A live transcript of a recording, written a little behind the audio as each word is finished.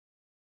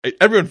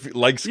everyone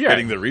likes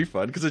getting the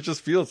refund because it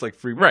just feels like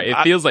free money. Right,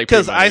 it feels like free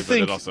money, I but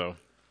think it also...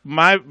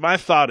 my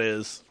thought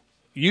is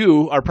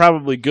you are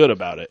probably good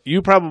about it.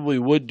 You probably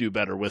would do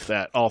better with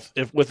that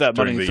with that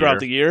money throughout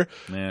the year.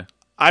 Yeah.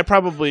 I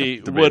probably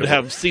would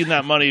have seen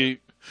that money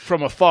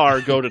from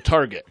afar go to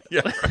Target.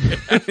 Yeah.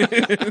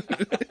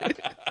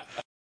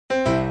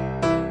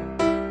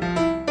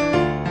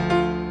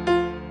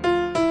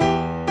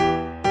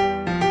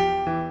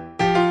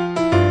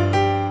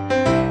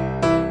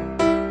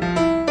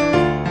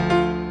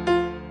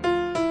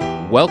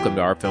 Welcome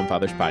to our Film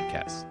Fathers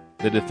Podcast,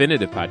 the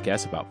definitive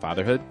podcast about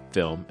fatherhood,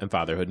 film, and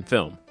fatherhood in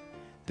film.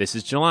 This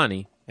is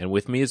Jelani, and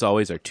with me as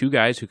always are two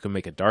guys who can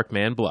make a dark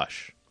man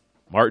blush,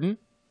 Martin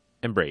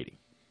and Brady.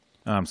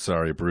 I'm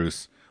sorry,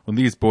 Bruce. When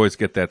these boys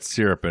get that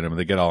syrup in them,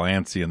 they get all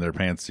antsy in their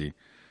pantsy.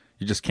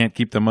 You just can't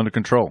keep them under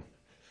control.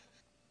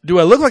 Do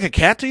I look like a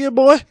cat to you,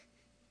 boy?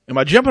 Am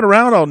I jumping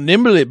around all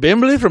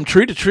nimbly-bimbly from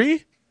tree to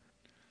tree?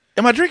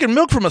 Am I drinking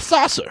milk from a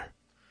saucer?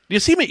 Do you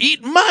see me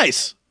eating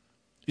mice?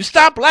 You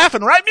stop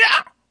laughing right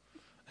now.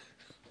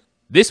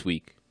 This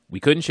week, we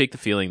couldn't shake the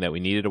feeling that we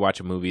needed to watch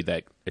a movie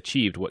that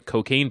achieved what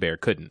Cocaine Bear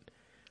couldn't.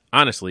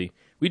 Honestly,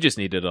 we just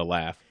needed a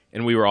laugh,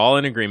 and we were all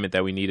in agreement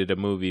that we needed a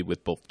movie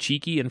with both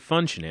cheeky and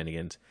fun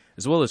shenanigans,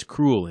 as well as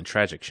cruel and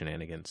tragic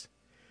shenanigans.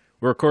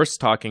 We're of course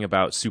talking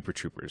about Super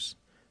Troopers,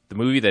 the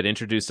movie that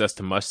introduced us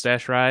to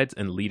mustache rides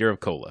and liter of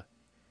cola.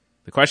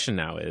 The question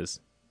now is,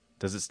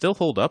 does it still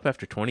hold up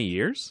after 20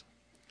 years?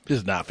 It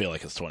does not feel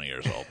like it's 20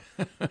 years old.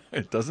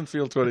 It doesn't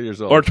feel 20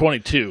 years old. Or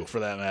 22,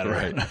 for that matter.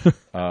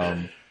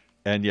 Right.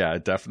 And yeah,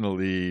 it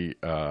definitely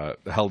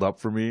held up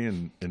for me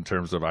in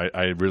terms of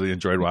I really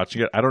enjoyed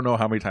watching it. I don't know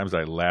how many times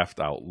I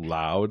laughed out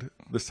loud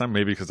this time,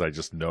 maybe because I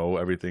just know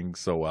everything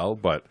so well,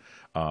 but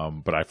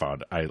I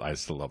found I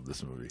still love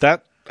this movie.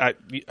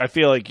 I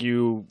feel like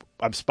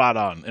I'm spot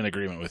on in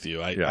agreement with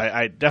you.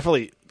 I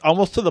definitely,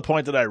 almost to the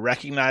point that I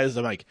recognized,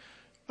 I'm like,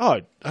 oh,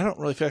 I don't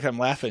really feel like I'm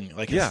laughing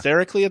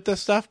hysterically at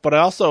this stuff, but I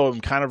also am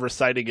kind of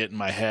reciting it in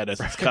my head as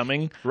it's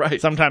coming,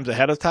 sometimes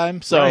ahead of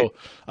time. So,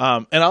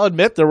 and I'll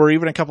admit there were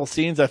even a couple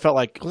scenes I felt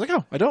like, I was like,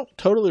 oh, I don't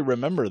totally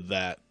remember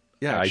that.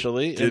 Yeah,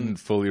 actually, I didn't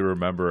fully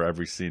remember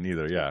every scene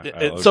either.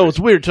 Yeah, so it's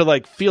weird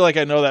to feel like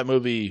I know that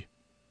movie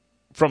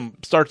from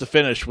start to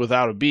finish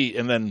without a beat,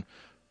 and then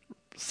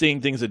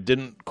seeing things that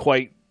didn't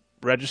quite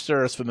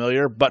register as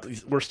familiar, but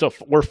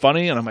we're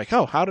funny, and I'm like,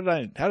 oh, how did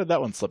that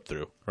one slip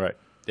through? Right.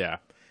 Yeah.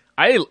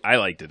 I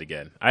liked it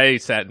again. I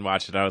sat and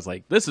watched it. I was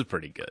like, this is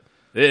pretty good.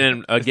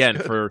 And again,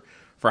 for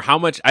how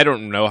much, I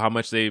don't know how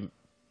much they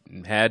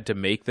had to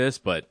make this,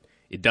 but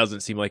it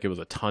doesn't seem like it was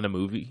a ton of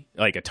money,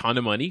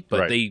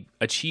 but they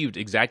achieved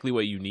exactly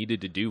what you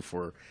needed to do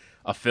for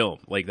a film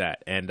like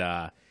that. And,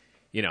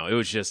 it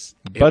was just...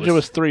 Budget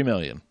was $3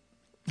 million.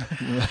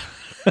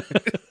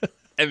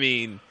 I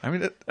mean,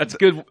 that's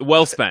good.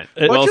 Well spent.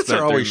 Budgets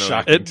are always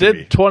shocking. It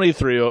did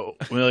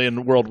 $23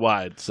 million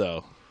worldwide,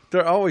 so...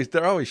 They're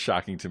always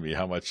shocking to me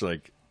how much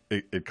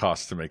it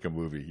costs to make a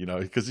movie,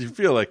 because you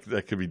feel like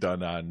that could be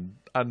done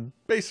on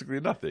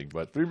basically nothing,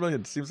 but $3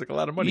 million seems like a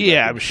lot of money.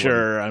 Yeah, I'm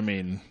sure. I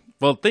mean,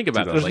 well, think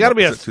about it. There's got to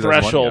be a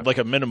threshold, like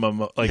a minimum,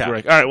 you're like, all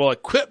right, well,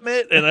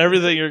 equipment and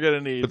everything you're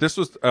going to need. But this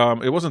was,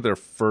 it wasn't their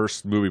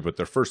first movie, but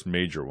their first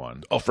major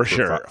one. Oh, for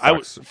sure.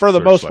 For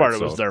the most part,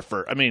 it was their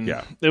first. I mean,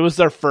 it was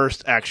their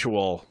first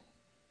actual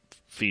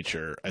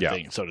feature, I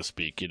think, so to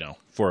speak,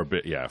 For a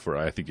bit, for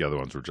I think the other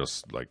ones were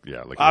just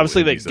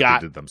obviously they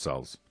did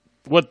themselves.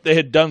 What they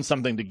had done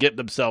something to get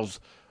themselves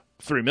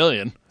 $3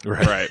 million.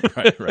 Right.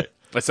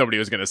 But somebody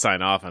was going to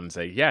sign off and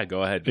say, yeah,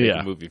 go ahead, make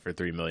a movie for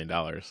 $3 million.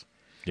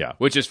 Yeah.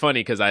 Which is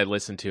funny because I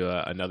listened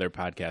to another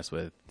podcast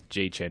with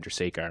Jay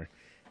Chandrasekhar,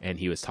 and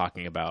he was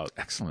talking about...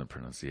 Excellent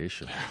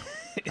pronunciation.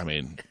 I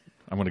mean,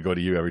 I'm going to go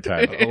to you every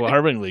time.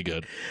 Alarmingly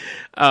good.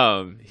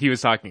 He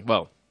was talking...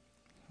 Well,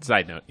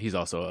 side note, he's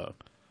also a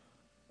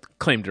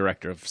acclaimed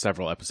director of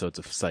several episodes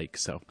of Psych,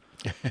 so...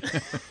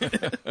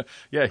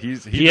 Yeah,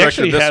 he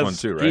actually has one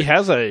too, right? He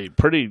has a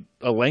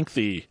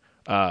lengthy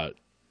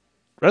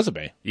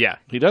resume. Yeah.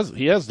 He does.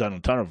 He has done a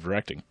ton of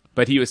directing.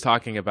 But he was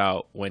talking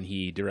about when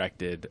he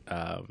directed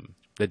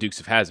The Dukes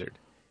of Hazzard,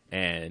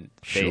 and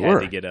they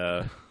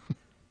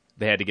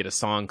had to get a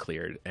song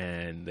cleared,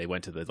 and they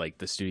went to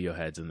the studio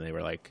heads, and they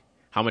were like,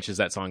 "How much is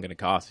that song going to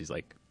cost?" He's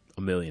like,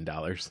 $1 million,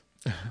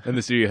 and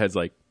the studio head's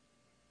like,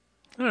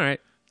 "All right."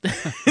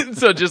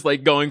 So just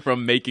going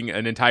from making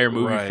an entire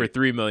movie for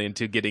 $3 million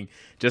to getting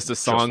just a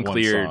song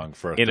cleared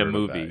in a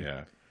movie,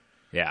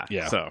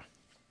 yeah. So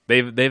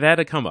they've had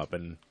to come up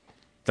and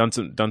done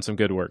some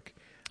good work.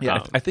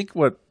 Yeah, I think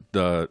what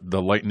the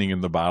lightning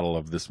in the bottle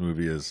of this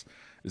movie is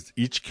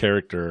each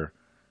character,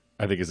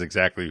 I think, is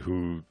exactly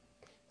who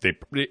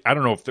I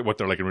don't know what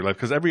they're like in real life,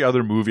 because every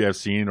other movie I've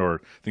seen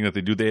or thing that they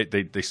do,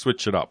 they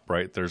switch it up,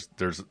 right?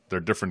 They're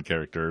different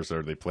characters,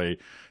 or they play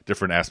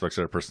different aspects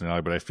of their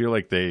personality. But I feel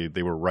like they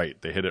were right.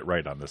 They hit it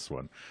right on this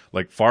one.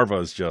 Like Farva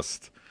is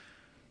just,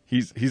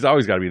 he's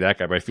always got to be that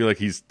guy. But I feel like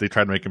they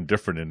try to make him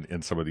different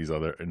in some of these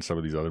other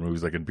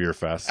movies, like in Beer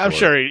Fest. I'm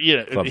sure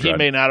he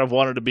may not have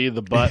wanted to be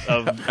the butt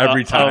of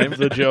every time of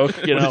the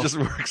joke. You know, it just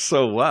works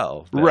so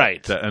well,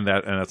 right? And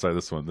that's why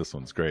this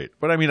one's great.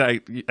 But I mean, I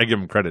give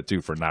him credit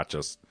too for not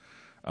just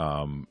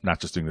doing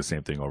the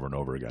same thing over and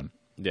over again.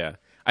 Yeah,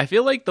 I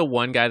feel like the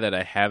one guy that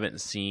I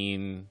haven't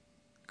seen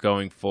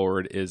going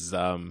forward is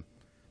the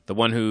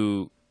one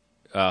who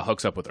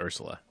hooks up with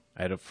Ursula.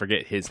 I had to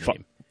forget his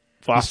name.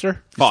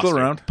 Foster? He's still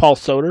around. Paul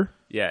Soder?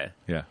 Yeah.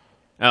 Yeah.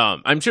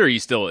 I'm sure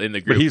he's still in the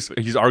group. But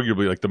he's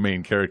arguably like the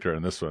main character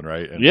in this one,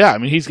 right? And yeah, I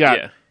mean he's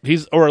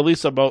or at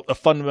least about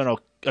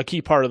a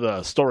key part of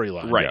the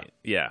storyline. Right.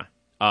 Yeah.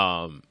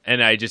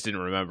 And I just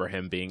didn't remember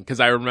him being, because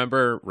I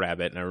remember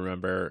Rabbit and I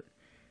remember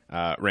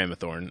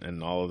Ramathorn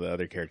and all of the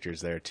other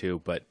characters there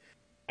too, but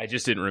I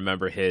just didn't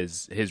remember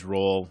his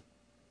role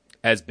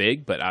as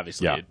big, but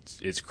obviously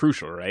it's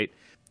crucial, right?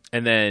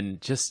 And then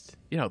just,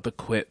 the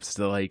quips,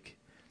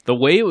 the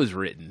way it was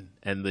written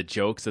and the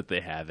jokes that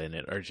they have in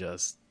it are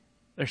just,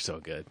 they're so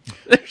good.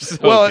 They're so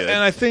good.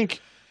 And I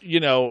think,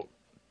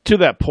 to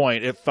that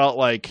point, it felt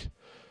like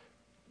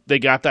they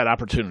got that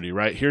opportunity,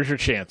 right? Here's your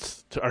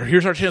chance,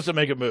 here's our chance to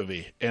make a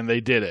movie, and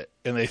they did it.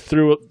 And they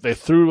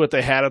threw what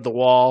they had at the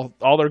wall,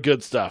 all their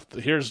good stuff.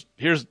 Here's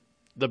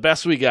the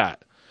best we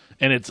got,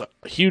 and it's a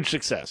huge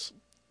success.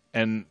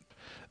 And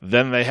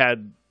then they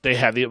had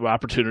the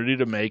opportunity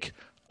to make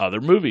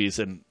other movies,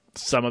 and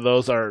some of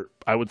those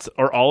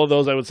all of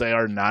those I would say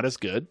are not as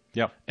good.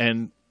 Yeah.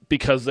 And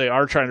because they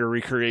are trying to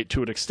recreate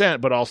to an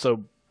extent, but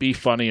also be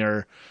funny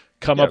or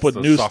come up with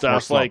new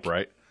stuff slump,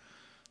 right?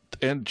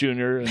 And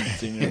junior and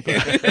senior.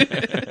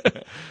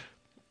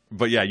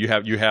 But yeah, you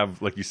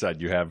have like you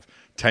said, you have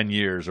 10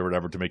 years or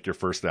whatever to make your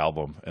first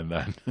album, and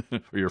then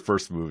or your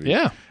first movie.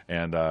 Yeah.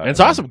 And it's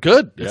awesome,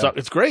 good. Yeah.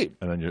 It's great.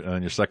 And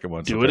then your second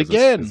one. Do it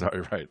again. It's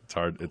hard, right.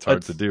 It's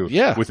hard to do.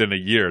 Yeah. Within a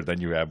year,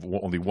 then you have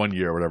only 1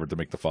 year or whatever to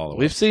make the follow-up.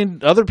 We've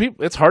seen other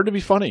people. It's hard to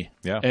be funny.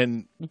 Yeah.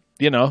 And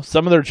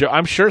some of their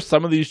I'm sure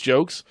some of these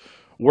jokes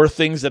were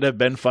things that have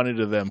been funny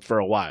to them for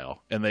a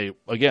while, and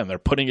they're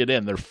putting it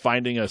in. They're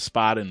finding a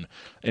spot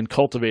and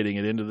cultivating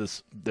it into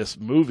this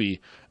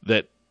movie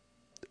that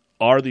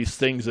are these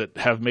things that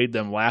have made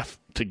them laugh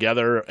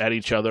together at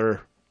each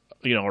other,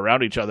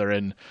 around each other.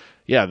 And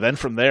yeah, then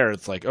from there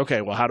it's like,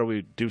 okay, well, how do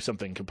we do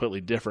something completely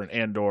different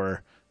and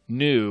or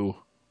new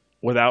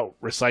without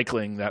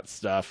recycling that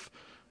stuff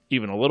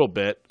even a little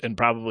bit? And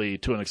probably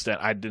to an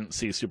extent, I didn't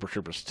see Super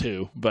Troopers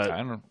 2, but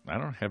I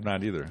have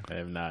not either. I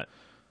have not.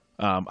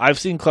 I've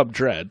seen Club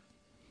Dread.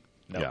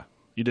 No. Yeah.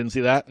 You didn't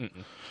see that?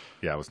 Mm-mm.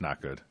 Yeah, it was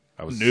not good.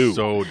 I was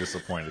so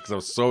disappointed because I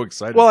was so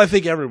excited. Well, I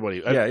think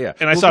everybody. Yeah.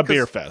 And I saw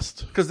Beer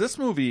Fest. Because this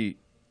movie,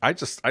 I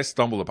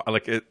stumbled upon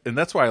it, and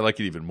that's why I like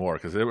it even more,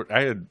 because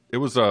it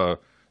was a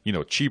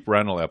cheap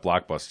rental at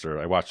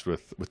Blockbuster. I watched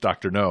with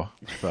Dr. No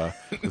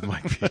with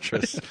Mike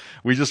Petras.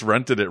 We just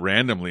rented it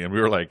randomly, and we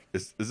were like,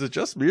 "Is it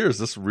just me, or is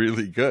this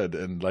really good?"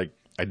 And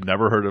I'd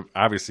never heard of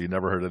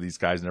these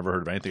guys, never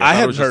heard of anything. I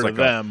hadn't heard of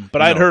them,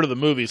 but I'd heard of the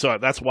movie, so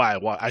that's why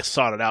I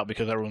sought it out,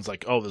 because everyone's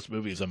like, "Oh, this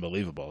movie is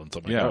unbelievable," and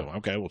so I'm like, "Oh,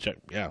 okay, we'll check."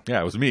 Yeah,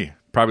 it was me.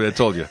 Probably I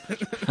told you.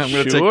 I'm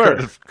going to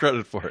take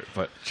credit for it,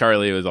 but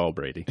Charlie was all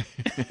Brady.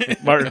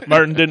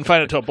 Martin didn't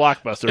find it till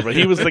Blockbuster, but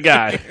he was the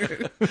guy.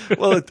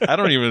 Well,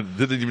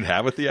 did it even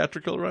have a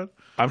theatrical run?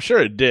 I'm sure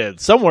it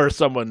did. Somewhere,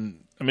 someone.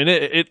 I mean,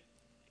 it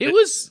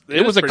was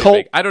a cult.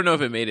 Big. I don't know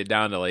if it made it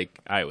down to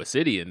Iowa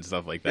City and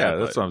stuff like that. Yeah,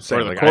 that's what I'm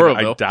saying.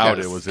 I doubt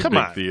it was in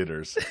big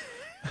theaters.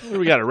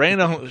 We got to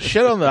rain on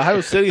shit on the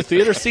Iowa City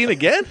theater scene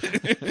again?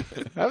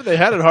 Haven't they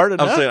had it hard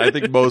enough? I'm saying I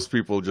think most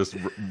people just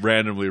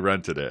randomly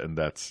rented it, and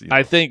that's.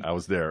 I think I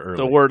was there early.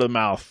 The word of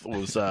mouth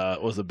was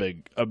a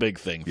big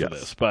thing for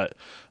this, but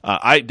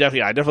I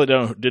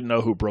definitely didn't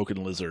know who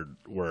Broken Lizard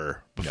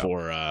were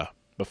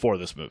before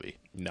this movie.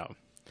 No,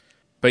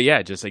 but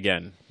yeah, just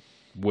again,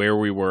 where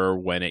we were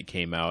when it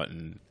came out,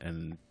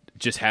 and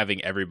just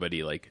having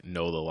everybody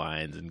know the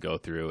lines and go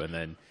through, and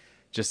then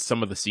just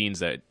some of the scenes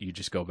that you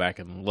just go back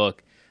and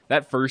look.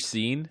 That first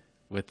scene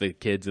with the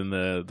kids in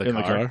the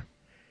car.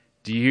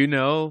 Do you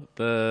know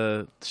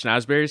the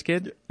Schnozberry's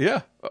kid?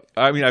 Yeah,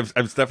 I mean, I've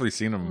definitely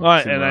seen him.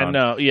 I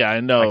know. Yeah, I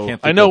know.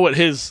 I know what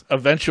his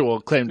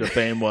eventual claim to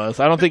fame was.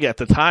 I don't think at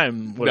the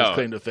time what his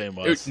claim to fame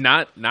was.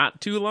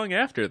 Not too long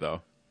after,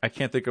 though. I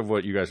can't think of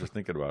what you guys were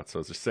thinking about,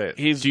 so just say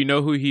it. Do you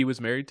know who he was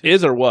married to?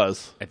 Is or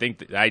was? I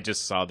think I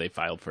just saw they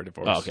filed for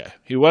divorce. Oh, okay.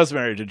 He was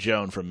married to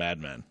Joan from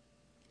Mad Men.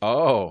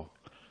 Oh,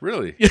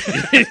 really?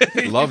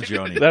 Love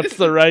Joni. That's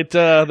the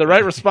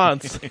right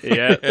response.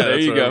 Yeah, there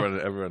you go.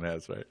 Everyone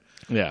has, right?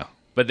 Yeah.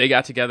 But they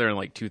got together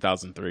in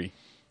 2003.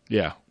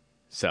 Yeah.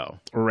 So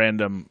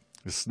random.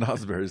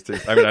 Snosberry's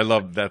taste. I mean, I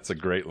love that's a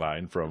great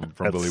line from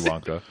Willy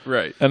Wonka.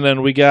 Right. And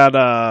then we got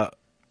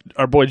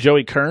our boy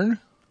Joey Kern.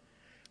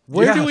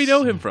 Where do we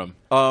know him from?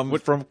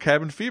 From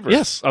Cabin Fever.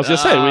 Yes, I was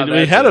just saying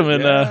we had him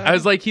in. I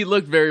was like, he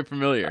looked very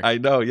familiar. I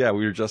know. Yeah,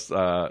 we were just.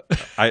 I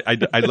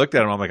looked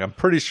at him. I'm like, I'm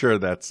pretty sure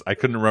I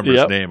couldn't remember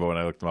his name, but when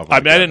I looked him up, I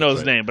didn't know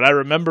his name, but I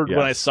remembered when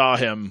I saw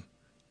him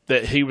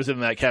that he was in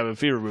that Cabin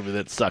Fever movie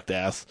that sucked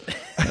ass.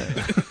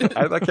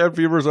 I thought Cabin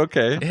Fever was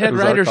okay. It had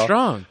Ryder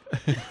Strong.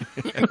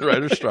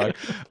 Ryder Strong.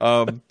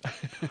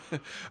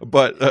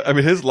 But I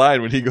mean, his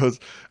line when he goes,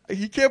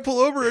 "He can't pull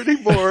over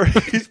anymore.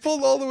 He's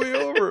pulled all the way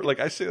over." Like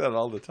I say that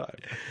all the time.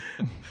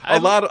 A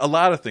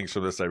lot of things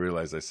from this I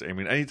realize I say. I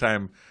mean,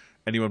 anytime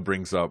anyone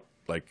brings up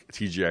like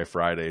TGI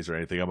Fridays or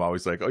anything, I'm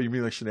always like, "Oh, you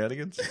mean like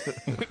Shenanigans?"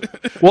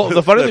 Well,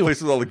 the funny thing,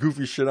 place with all the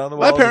goofy shit on the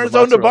wall. My parents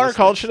owned a bar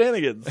called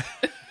Shenanigans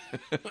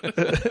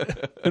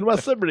in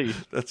West Liberty.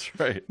 That's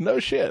right. No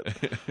shit.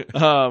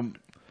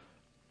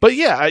 But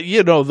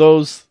yeah,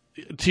 those.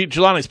 To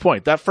Jelani's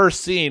point, that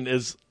first scene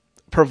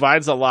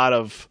provides a lot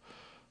of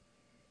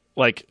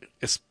like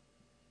it's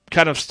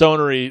kind of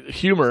stonery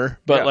humor,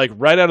 but like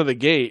right out of the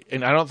gate.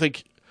 And I don't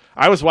think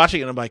I was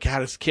watching it and I'm like,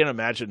 God, I just can't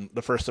imagine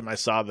the first time I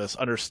saw this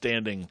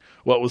understanding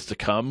what was to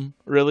come,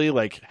 really,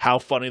 like how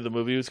funny the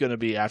movie was going to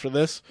be after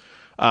this.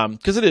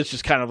 Because it is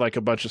just kind of like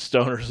a bunch of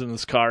stoners in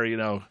this car,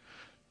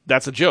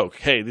 that's a joke.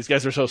 Hey, these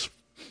guys are so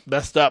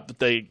messed up that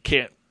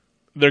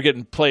they're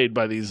getting played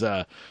by these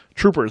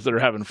troopers that are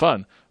having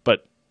fun.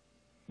 But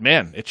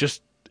man, it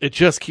just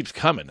keeps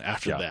coming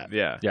after that.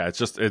 Yeah.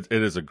 It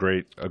is a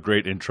great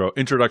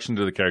introduction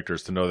to the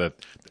characters to know that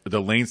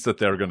the lengths that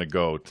they're going to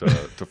go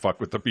to fuck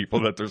with the people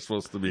that they're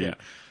supposed to be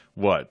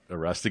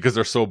arrested because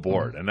they're so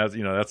bored. And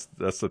that's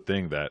the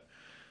thing that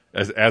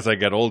as I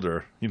get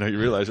older, you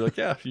realize you're like,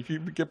 yeah, you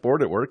can get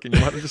bored at work and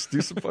you want to just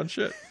do some fun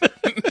shit.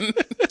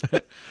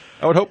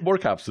 I would hope more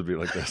cops would be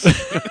like this.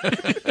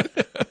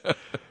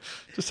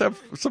 Just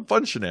have some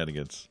fun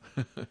shenanigans.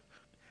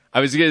 I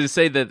was going to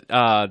say that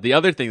the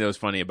other thing that was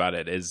funny about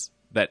it is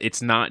that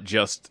it's not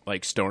just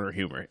like stoner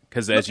humor.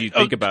 Because as you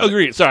think about it.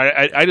 Agreed. Sorry,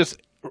 I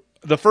just...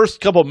 The first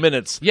couple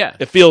minutes,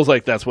 it feels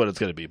like that's what it's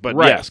going to be. But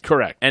yes,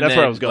 correct. And that's then,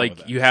 where I was going with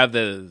that. You have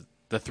the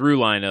through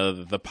line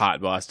of the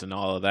pot bust and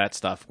all of that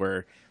stuff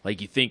where like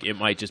you think it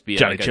might just be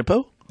Johnny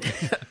Chimpo?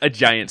 a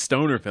giant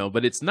stoner film,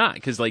 but it's not.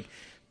 Because like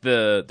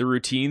the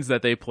routines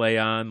that they play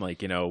on,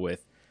 like,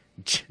 with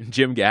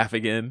Jim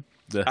Gaffigan...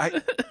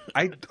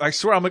 I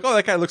swear, I'm like, oh,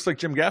 that guy looks like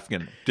Jim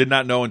Gaffigan. Did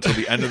not know until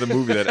the end of the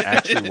movie that it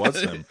actually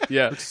was him.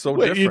 Yeah, it's so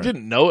Wait, different. You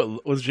didn't know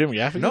it was Jim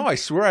Gaffigan? No, I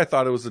swear I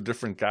thought it was a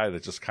different guy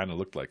that just kind of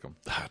looked like him.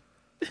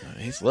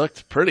 He's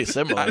looked pretty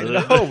similar. I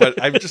know,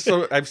 but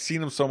I've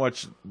seen him so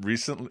much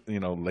recently.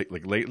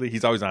 Lately,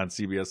 he's always on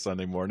CBS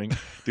Sunday Morning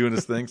doing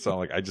his thing. So I'm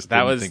like, I just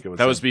didn't think it was.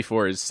 That was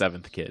before his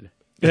seventh kid.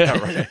 Yeah,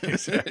 right.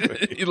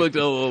 Exactly. He looked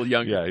a little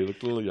younger. Yeah, he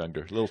looked a little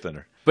younger, a little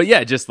thinner. But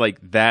yeah, just like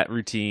that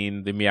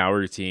routine, the meow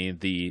routine,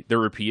 the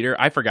repeater.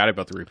 I forgot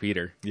about the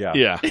repeater.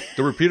 Yeah.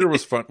 The repeater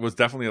was fun. Was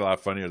definitely a lot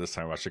funnier this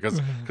time I watched it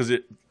because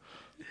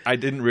I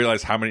didn't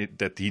realize how many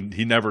that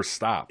he never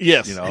stopped.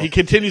 Yes, he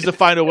continues to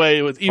find a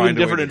way with even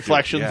different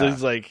inflections. Yeah.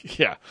 He's like,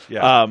 yeah.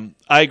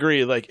 I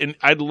agree. Like, and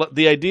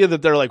the idea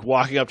that they're like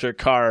walking up to a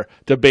car,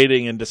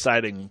 debating and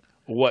deciding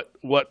what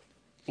they're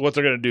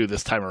going to do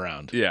this time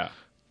around. Yeah.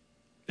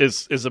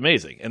 Is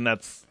amazing, and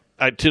that's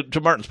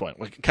to Martin's point.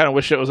 I kind of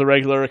wish it was a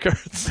regular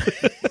occurrence.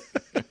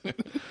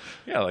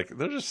 Yeah, like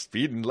they're just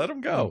speeding. Let them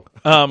go.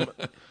 Who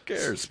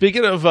cares?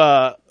 Speaking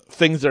of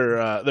things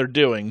they're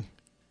doing,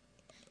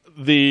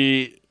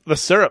 the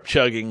syrup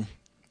chugging.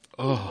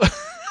 Oh,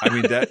 I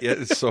mean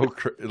it's so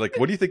like.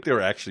 What do you think they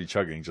were actually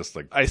chugging? Just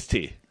like iced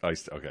tea.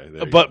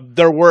 Okay, but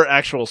there were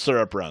actual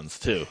syrup runs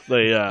too.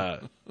 They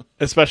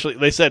especially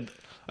they said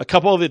a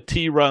couple of the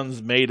tea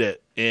runs made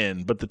it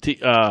in, but the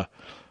tea.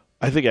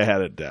 I think I had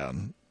it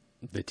down.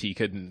 The tea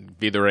couldn't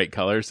be the right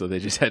color, so they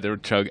just had to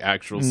chug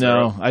actual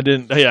syrup. No, I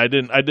didn't. Yeah, I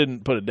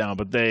didn't put it down.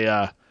 But they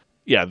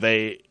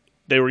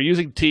were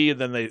using tea,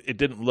 and then it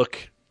didn't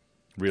look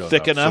real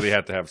thick enough. So they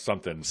had to have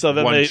something. So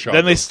then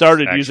they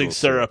started using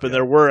syrup, and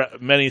there were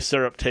many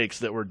syrup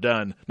takes that were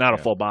done. Not a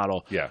full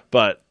bottle. Yeah,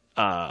 but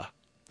I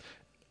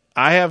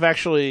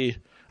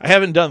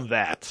haven't done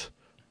that,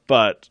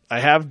 but I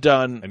have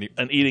done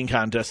an eating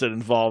contest that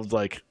involved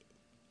like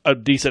a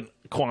decent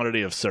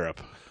quantity of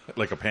syrup.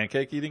 Like a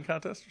pancake eating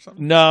contest or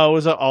something? No, it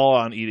was an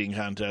all-on eating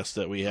contest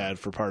that we had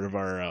for part of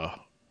our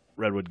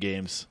Redwood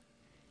games.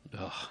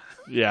 Ugh.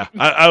 Yeah,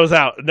 I was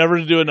out. Never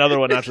to do another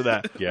one after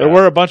that. Yeah. There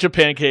were a bunch of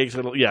pancakes.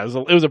 It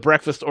was a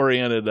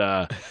breakfast-oriented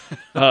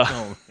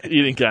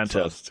eating contest.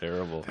 That's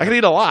terrible. I could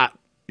eat a lot.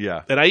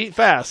 Yeah. And I eat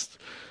fast.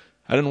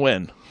 I didn't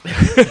win.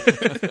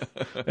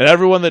 And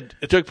everyone that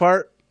took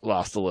part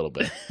lost a little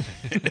bit.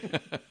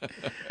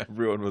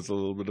 Everyone was a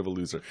little bit of a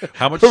loser.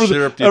 How much syrup do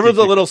you think? Everyone's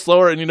a little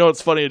slower, and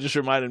it's funny, it just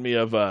reminded me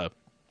of,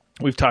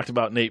 we've talked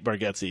about Nate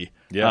Bargatze.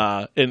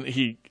 Yeah.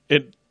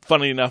 And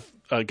funny enough,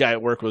 a guy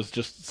at work was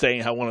just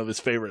saying how one of his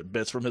favorite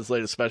bits from his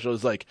latest special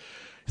is like,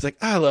 he's like,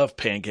 I love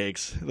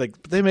pancakes.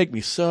 Like, they make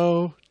me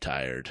so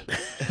tired.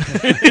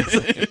 He's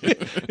like,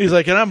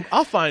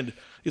 and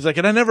he's like,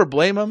 and I never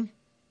blame him.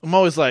 I'm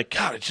always like,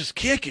 God, I just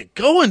can't get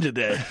going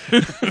today.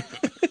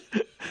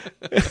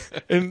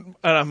 And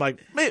I'm like,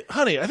 mate,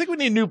 honey, I think we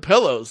need new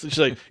pillows. And she's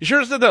like, you sure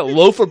it's not that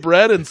loaf of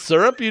bread and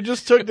syrup you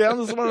just took down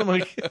this morning? I'm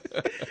like,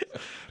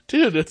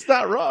 dude, it's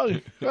not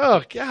wrong.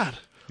 Oh, God.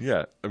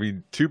 Yeah. I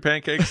mean, 2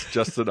 pancakes,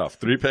 just enough.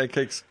 3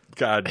 pancakes,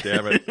 God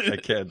damn it, I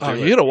can't do it.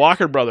 You get a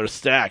Walker Brothers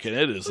stack, and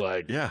it is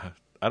like,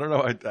 I don't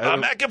know.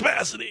 I'm at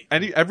capacity.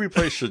 Every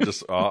place should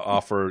just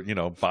offer,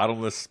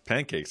 bottomless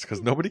pancakes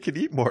because nobody can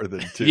eat more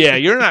than 2. Yeah,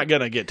 you're not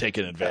gonna get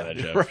taken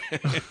advantage of.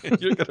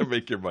 Right. You're gonna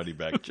make your money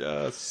back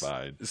just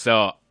fine.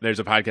 So there's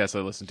a podcast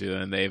I listen to,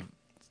 and they've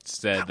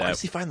said How that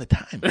does he find the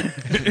time?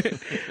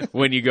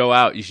 when you go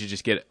out, you should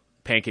just get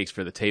pancakes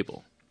for the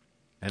table,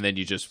 and then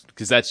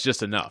because that's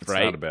just enough,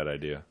 right? It's not a bad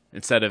idea.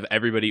 Instead of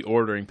everybody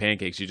ordering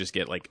pancakes, you just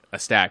get like a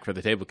stack for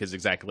the table because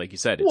exactly like you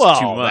said, it's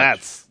too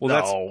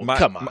much.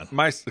 Come on.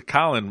 My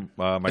Colin,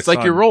 my it's son,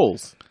 like your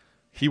rolls.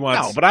 He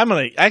wants. No, but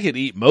I could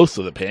eat most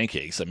of the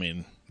pancakes. I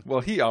mean,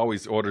 well, he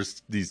always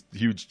orders these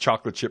huge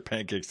chocolate chip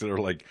pancakes that are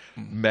like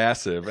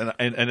massive, and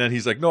then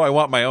he's like, "No, I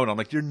want my own." I'm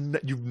like,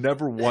 "You've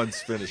never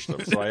once finished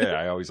them." So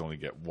I always only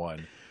get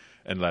one,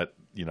 and let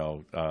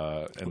him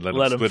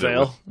split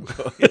fail.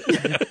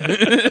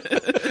 It.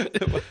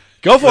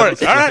 Go for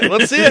it. All right,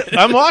 let's see it.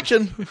 I'm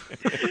watching.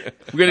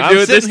 We're gonna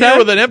do it this time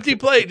with an empty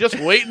plate, just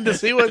waiting to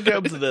see what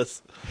comes of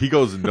this. He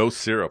goes no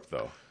syrup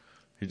though.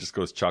 He just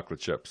goes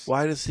chocolate chips.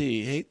 Why does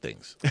he hate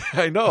things?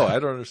 I know. I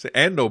don't understand.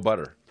 And no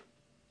butter.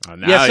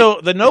 So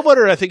the no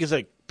butter I think is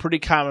like pretty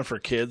common for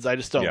kids. I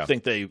just don't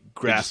think they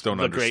grasp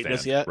the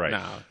greatness yet. Right.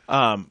 No.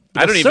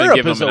 I don't even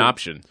give them an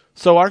option.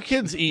 So our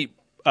kids eat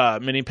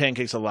mini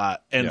pancakes a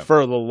lot, and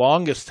for the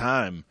longest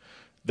time,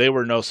 they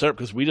were no syrup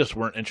because we just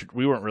weren't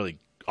we weren't really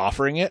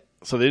offering it,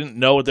 so they didn't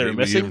know what they were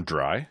missing. Eat them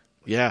dry?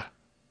 Yeah.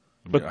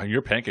 But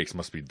your pancakes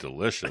must be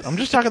delicious. I'm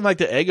just talking like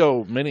the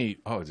Eggo mini.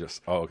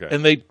 Okay.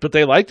 And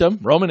they liked them.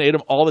 Roman ate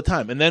them all the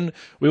time. And then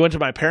we went to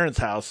my parents'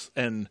 house,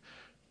 and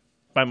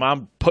my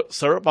mom put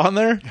syrup on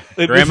there.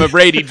 Grandma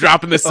Brady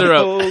dropping the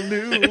syrup. A whole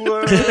new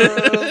world.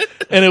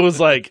 And it was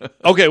like,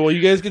 okay, well,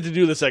 you guys get to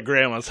do this at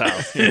Grandma's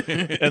house.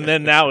 And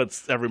then now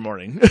it's every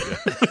morning.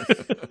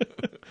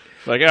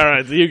 Like, all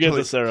right, so you get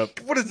the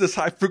syrup. What is this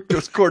high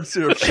fructose corn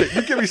syrup shit?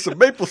 You give me some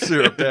maple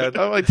syrup, Dad.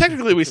 Like,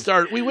 technically, we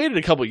waited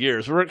a couple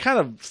years. We're kind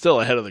of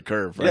still ahead of the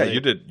curve. Yeah, you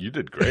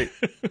did great.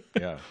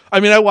 Yeah.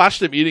 I mean, I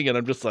watched him eating it.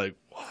 I'm just like,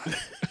 what?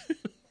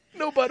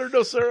 No butter,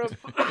 no syrup,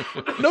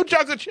 no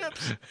chocolate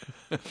chips.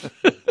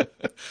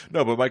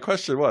 No, but my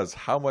question was,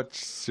 how much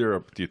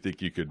syrup do you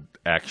think you could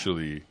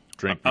actually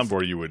drink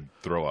before you would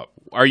throw up?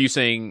 Are you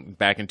saying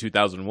back in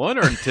 2001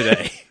 or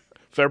today?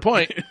 Fair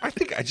point. I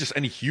think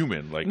any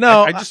human, like,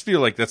 no, I just feel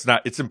like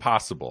it's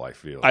impossible, I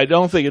feel. I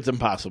don't think it's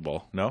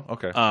impossible. No?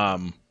 Okay.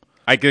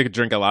 I could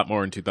drink a lot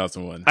more in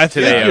 2001. I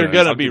think you're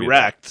going to be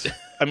wrecked.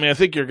 I mean, I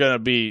think you're going to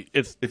be...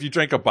 If you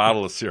drank a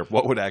bottle of syrup,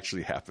 what would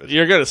actually happen?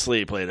 You're going to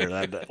sleep later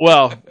that day.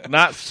 Well,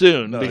 not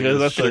soon, because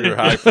that's sugar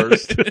high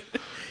first.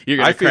 You're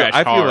going to crash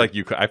hard.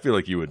 I feel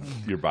like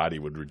your body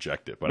would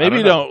reject it. But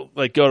maybe don't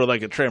like go to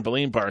like a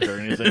trampoline park or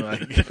anything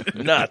like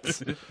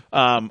nuts.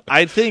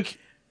 I think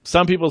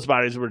some people's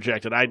bodies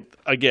reject it.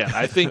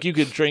 I think you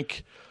could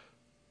drink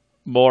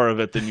more of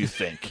it than you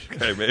think.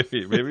 Okay,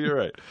 maybe you're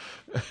right.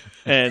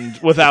 And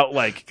without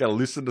like, gotta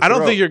loosen the throat. I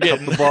don't think you're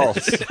getting the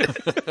balls.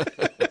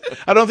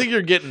 I don't think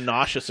you're getting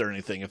nauseous or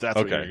anything. If that's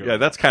okay, what you're going. Yeah,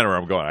 that's kind of where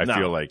I'm going. I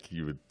feel like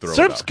you would throw.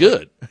 Syrup's it out.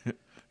 good.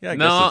 Yeah, I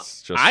no, guess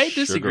it's just I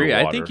disagree. sugar,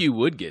 I water. think you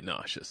would get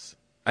nauseous.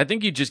 I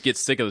think you just get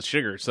sick of the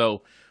sugar.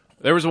 So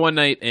there was one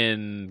night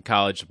in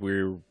college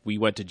where we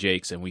went to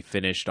Jake's and we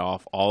finished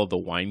off all of the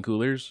wine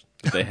coolers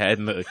that they had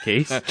in the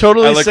case.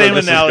 Totally same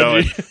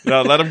analogy.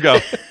 No, let them go.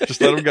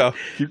 Just let them go.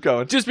 Keep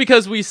going. Just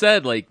because we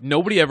said, like,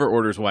 nobody ever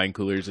orders wine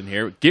coolers in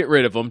here. Get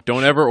rid of them.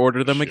 Don't ever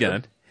order them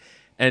again.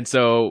 And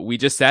so we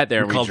just sat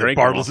there and we drank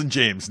them. Bartles and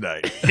James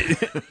night.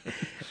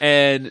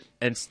 And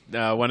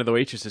one of the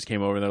waitresses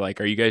came over and they're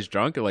like, "Are you guys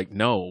drunk?" They're like,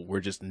 "No,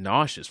 we're just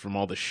nauseous from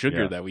all the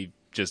sugar that we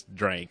just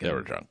drank." They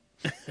were drunk.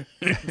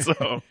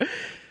 So,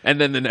 and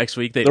then the next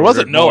week there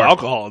wasn't no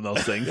alcohol in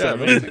those things. Yeah, I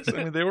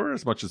mean, they were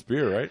as much as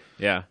beer, right?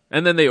 Yeah,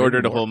 and then they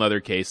ordered a whole nother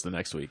case the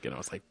next week, and I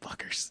was like,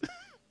 "Fuckers,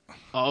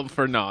 all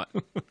for naught."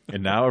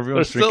 And now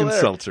everyone's drinking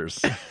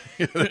seltzers.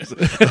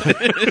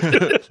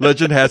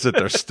 Legend has it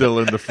they're still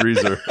in the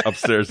freezer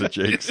upstairs at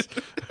Jake's,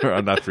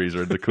 or not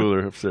freezer, in the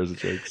cooler upstairs at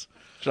Jake's.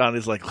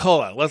 Johnny's like,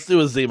 "Hold on, let's do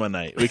a Zima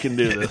night. We can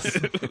do this.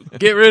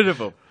 Get rid of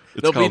them.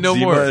 There'll be no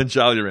more." And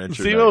Jolly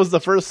Rancher. Zima was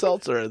the first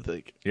seltzer, I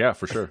think. Yeah,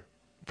 for sure.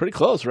 Pretty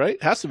close,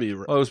 right? Has to be.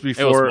 Well, it was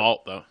before. It was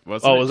malt, though.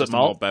 Was it malt?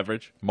 malt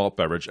beverage? Malt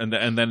beverage, and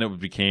then it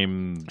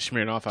became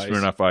Smirnoff Ice.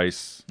 Smirnoff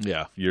Ice.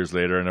 Yeah, years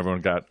later, and everyone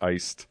got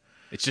iced.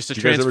 It's just a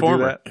Did you guys ever do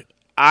transformer. that?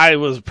 I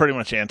was pretty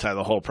much anti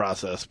the whole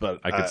process,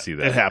 but I could see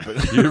that it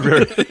happened. You're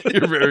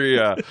very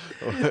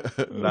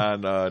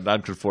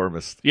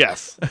non-conformist.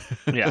 Yes,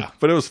 yeah,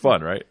 but it was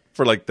fun, right?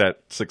 For like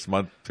that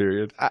 6-month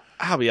period.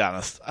 I'll be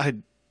honest. I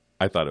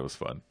thought it was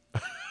fun.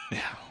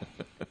 Yeah.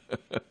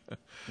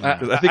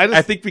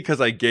 I think because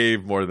I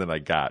gave more than I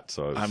got,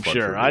 so it was I'm fun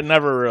sure. for me. I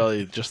never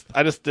really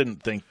I just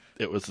didn't think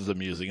it was as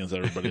amusing as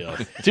everybody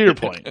else. To your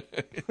point.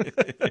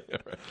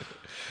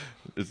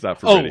 It's not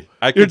for me.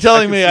 You're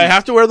telling me I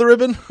have to wear the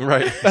ribbon?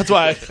 Right. That's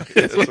why.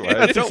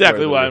 That's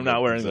exactly why I'm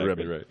not wearing the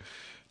ribbon. Right.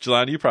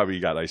 Jelani, you probably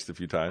got iced a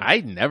few times. I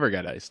never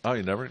got iced. Oh,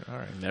 you never? All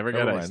right. Never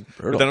got iced.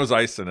 But then it was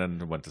ice and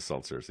then went to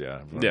seltzers.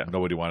 Yeah.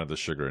 Nobody wanted the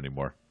sugar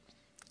anymore.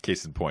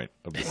 Case in point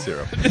of the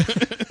syrup.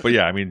 But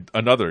yeah, I mean,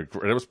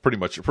 it was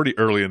pretty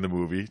early in the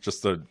movie,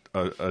 just a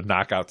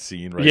knockout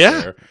scene right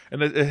there.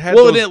 And it had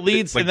and it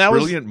leads, like, and that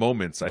brilliant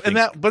moments, I think.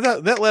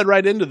 And that led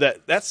right into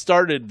that. That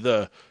started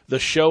the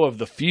show of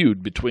the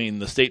feud between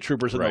the state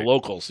troopers and the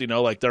locals.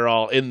 Like they're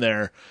all in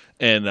there.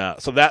 And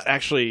so that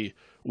actually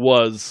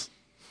was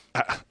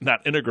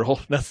not integral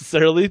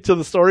necessarily to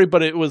the story,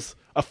 but it was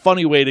a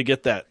funny way to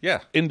get that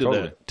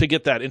to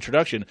get that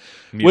introduction,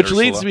 which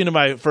leads me to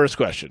my first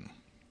question.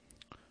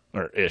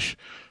 Or ish.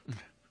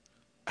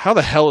 How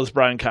the hell is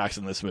Brian Cox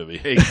in this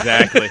movie?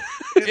 Exactly.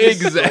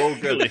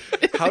 Exactly.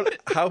 So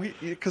how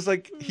because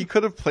he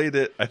could have played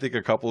it, I think,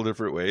 a couple of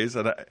different ways,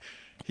 and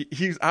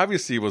he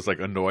obviously was like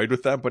annoyed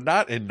with them, but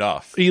not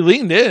enough. He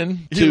leaned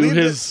in to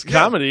his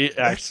comedy.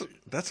 That's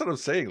what I'm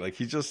saying. Like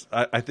he just,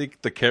 I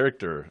think the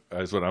character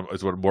is what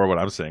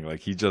I'm saying.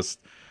 Like he just.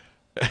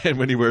 And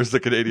when he wears the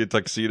Canadian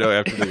tuxedo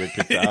after they get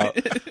kicked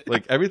out,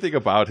 like everything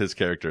about his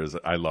character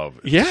I love.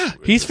 Yeah,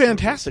 he's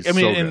fantastic. I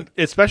mean, and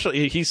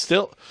especially he's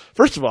still.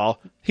 First of all,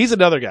 he's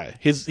another guy.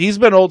 He's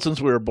been old since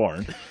we were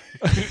born.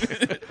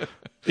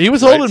 He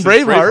was old in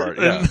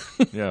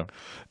Braveheart. Yeah.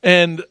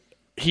 And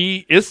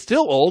he is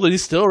still old and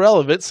he's still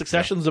relevant.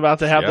 Succession's about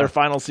to have their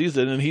final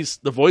season, and he's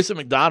the voice of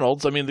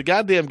McDonald's. I mean, the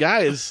goddamn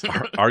guy is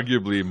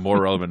arguably more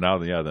relevant now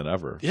than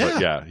ever. Yeah,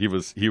 but yeah, he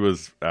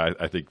was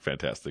I think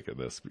fantastic in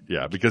this.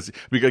 Yeah, because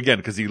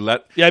he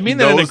let. Yeah, I mean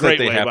that in a great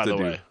way. By the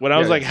way, when I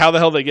was like, "How the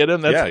hell they get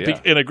him?"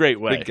 That's in a great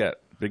way.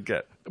 Big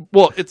get.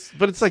 Well,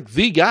 it's like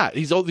the guy.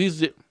 He's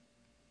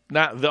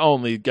not the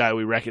only guy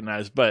we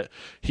recognize, but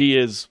he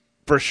is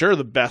for sure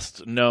the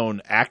best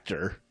known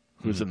actor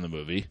who's in the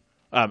movie.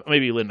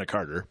 Maybe Linda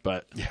Carter,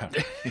 but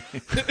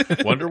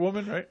Wonder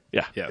Woman, right?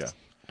 Yeah. Yes.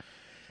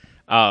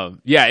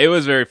 It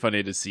was very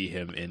funny to see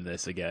him in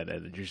this again,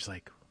 and you're just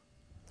like,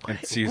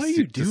 what are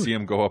you doing? To see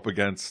him go up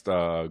against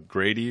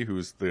Grady,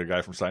 who's the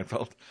guy from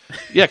Seinfeld.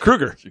 Yeah,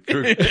 Kruger.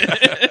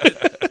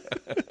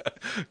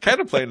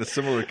 Kind of playing a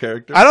similar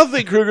character. I don't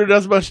think Kruger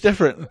does much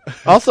different.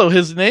 Also,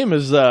 his name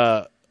is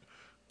Daniel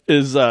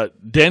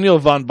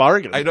von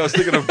Bargen. I know. I was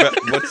thinking of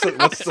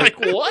what's like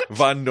what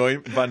von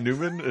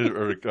Neumann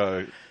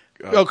or.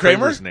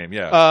 Kramer's name,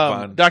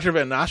 yeah. Dr.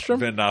 Van Nostrum?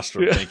 Van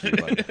Nostrum, thank you.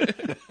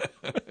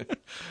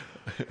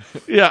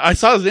 Yeah, I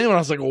saw his name and I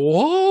was like,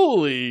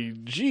 holy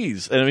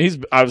jeez. And I mean, he's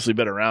obviously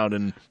been around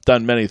and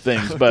done many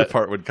things. But the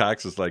part when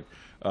Cox is like,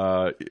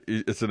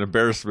 it's an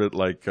embarrassment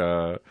like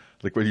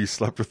when you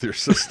slept with your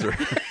sister.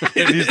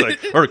 And he's like,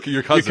 or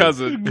your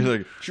cousin. He's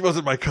like, she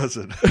wasn't my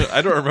cousin.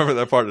 I don't remember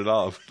that part at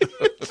all.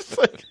 It's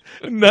like,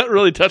 not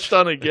really touched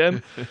on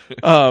again.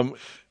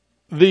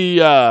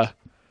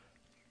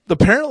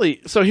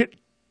 Apparently, so here,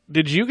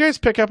 did you guys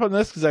pick up on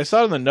this? Because I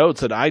saw it in the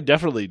notes, and I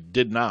definitely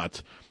did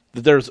not.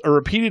 That there's a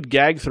repeated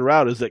gag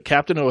throughout is that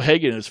Captain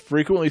O'Hagan is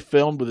frequently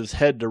filmed with his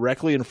head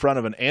directly in front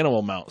of an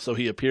animal mount, so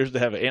he appears to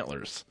have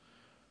antlers.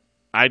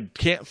 I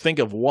can't think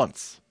of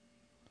once.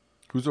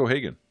 Who's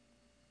O'Hagan?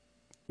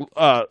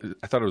 I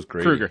thought it was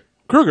Grady.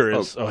 Kruger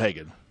is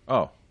O'Hagan.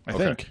 Oh, I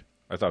think.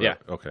 I thought. Yeah.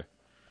 Okay.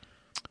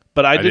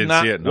 But I did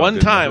not. One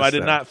time, I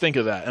did not think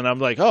of that, and I'm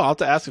like, I'll have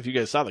to ask if you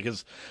guys saw that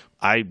because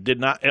I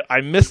did not.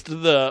 I missed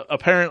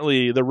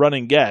the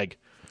running gag.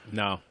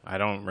 No, I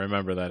don't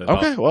remember that at all.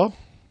 Okay, well,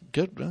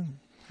 good.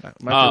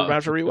 Might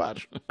have to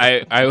rewatch.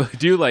 I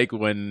do like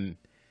when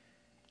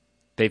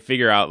they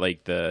figure out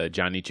like the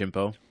Johnny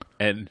Chimpo,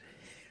 and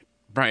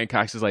Brian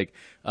Cox is like,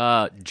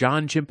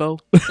 John Chimpo.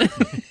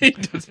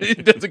 he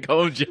doesn't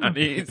call him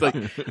Johnny. He's like,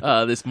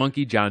 this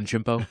monkey, John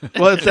Chimpo.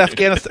 Well, it's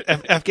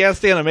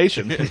Afghanistan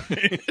animation.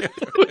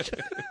 Which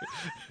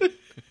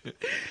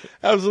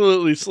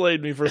absolutely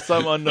slayed me for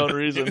some unknown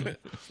reason.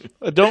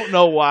 I don't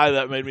know why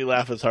that made me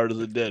laugh as hard as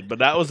it did, but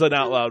that was an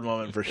out loud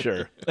moment for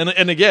sure.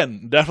 And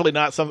again, definitely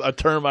not a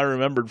term I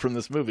remembered from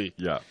this movie.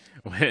 Yeah.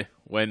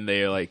 When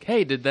they're like,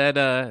 hey, did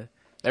that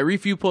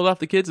reef you pulled off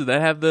the kids, did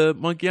that have the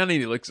monkey on it?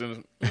 And he looks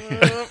and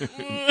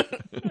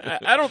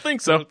I don't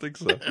think so.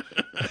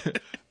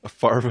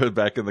 Farva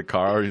back in the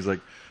car, he's like,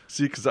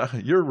 see, because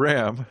you're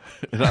Ram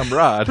and I'm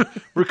Rod.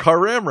 We're car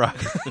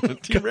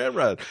RamRod. Team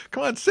RamRod.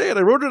 Come on, say it.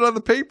 I wrote it on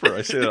the paper.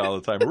 I say it all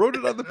the time. I wrote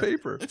it on the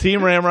paper.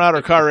 Team RamRod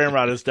or car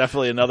RamRod is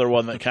definitely another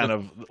one that kind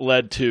of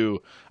led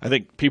to, I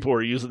think people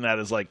were using that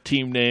as like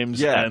team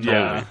names. And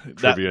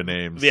trivia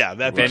names. Yeah,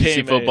 that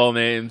fantasy became football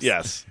names.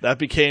 Yes, that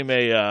became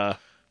a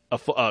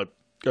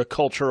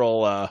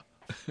cultural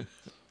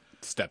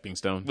stepping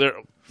stone.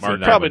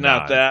 Probably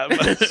not that.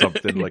 But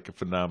something like a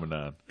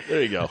phenomenon.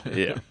 There you go.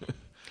 Yeah.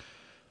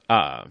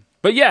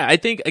 But yeah, I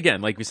think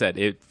again, like we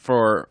said,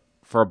 for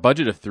a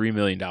budget of $3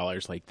 million,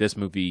 like this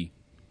movie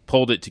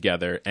pulled it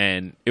together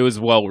and it was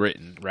well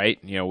written, right?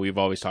 You know, we've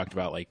always talked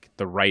about like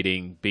the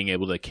writing being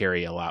able to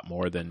carry a lot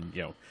more than,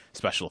 you know,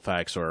 special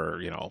effects or,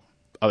 you know,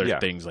 other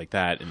things like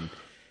that. And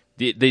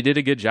they did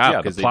a good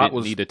job because they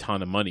didn't need a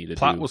ton of money to do.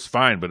 Plot was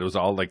fine, but it was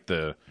all like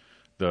the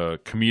the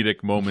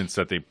comedic moments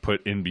that they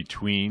put in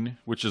between,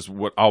 which is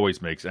what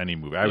always makes any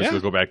movie. I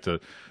always go back to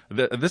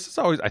this is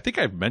always. I think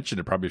I've mentioned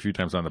it probably a few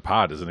times on the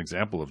pod as an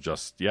example of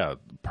just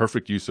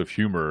perfect use of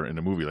humor in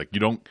a movie. Like you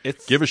don't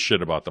give a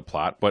shit about the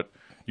plot, but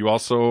you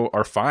also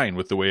are fine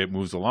with the way it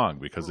moves along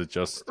because it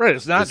just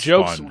It's not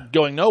jokes fun.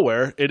 Going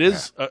nowhere. It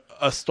is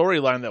a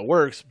storyline that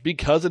works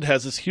because it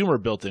has this humor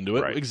built into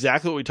it. Right.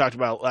 Exactly what we talked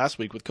about last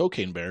week with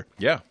Cocaine Bear.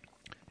 Yeah,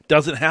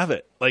 doesn't have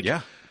it. Like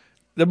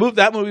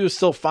that movie was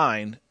still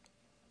fine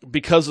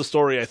because the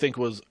story I think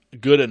was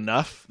good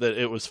enough that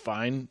it was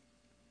fine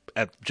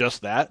at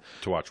just that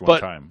to watch one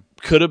time.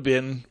 Could have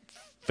been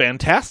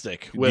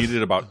fantastic. You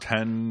needed about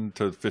 10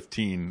 to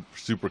 15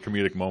 super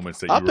comedic moments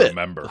that you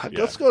remember.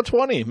 Let's go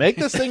 20. Make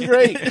this thing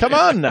great. Come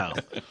on now.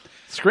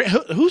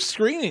 Who's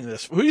screening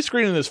this? Who are you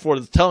screening this for?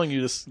 That's telling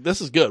you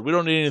this is good. We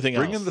don't need anything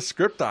else. Bring in the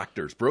script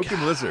doctors.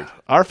 Broken Lizard.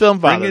 Our film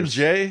fathers. Bring in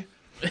Jay.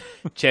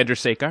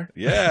 Chandrasekhar.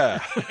 Yeah.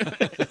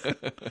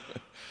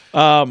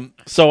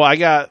 So I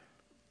got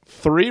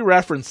 3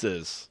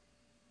 references,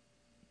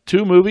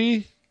 2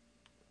 movie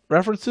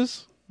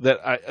references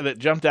that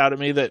jumped out at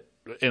me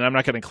and I'm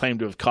not going to claim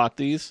to have caught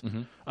these.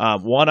 Mm-hmm.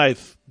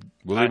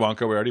 Willy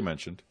Wonka we already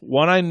mentioned.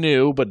 One I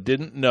knew but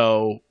didn't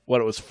know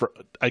what it was for.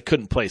 I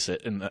couldn't place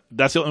it, and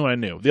that's the only one I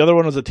knew. The other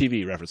one was a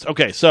TV reference.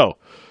 Okay, so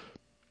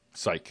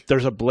Psych.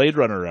 There's a Blade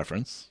Runner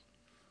reference.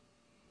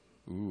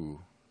 Ooh,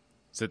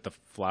 is it the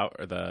flower,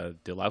 the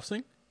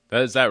delousing?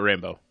 Is that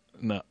Rambo?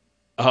 No.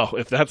 Oh,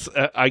 if that's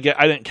I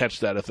didn't catch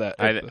that.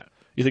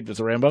 You think that's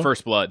a Rambo?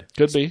 First Blood.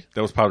 Could be.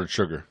 That was powdered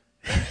sugar.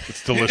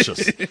 It's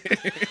delicious.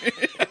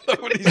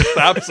 When he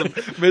stops him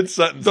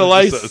mid-sentence. The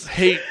lice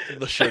hate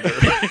the sugar.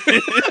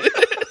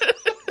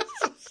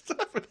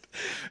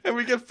 And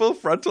we get full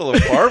frontal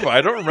of Farva.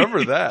 I don't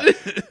remember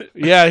that.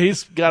 Yeah,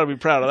 he's got to be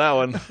proud of that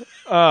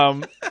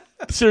one.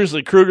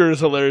 Seriously, Kruger is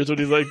hilarious when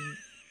he's like,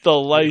 the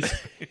lice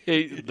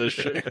hate the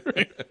sugar.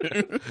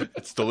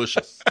 It's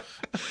delicious.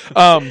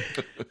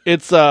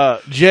 It's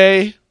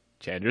Jay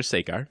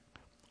Chandrasekhar.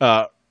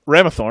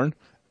 Ramathorn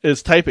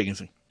is typing. He's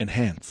like,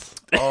 enhance.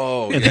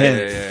 Oh,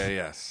 enhance.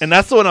 Yes. And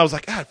that's the one I was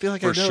like, I feel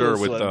like I know for sure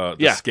this with one.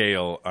 the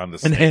scale on the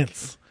snake.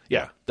 Enhance.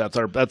 Yeah, that's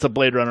a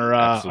Blade Runner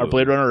our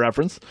Blade Runner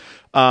reference.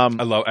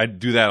 I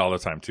do that all the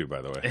time too,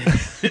 by the way.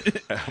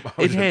 I'm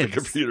always at the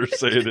computer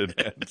saying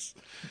enhance.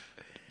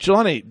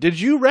 Jelani, did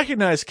you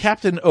recognize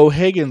Captain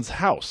O'Hagan's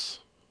house?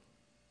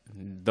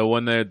 The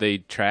one that they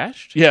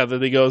trashed? Yeah,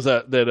 that he goes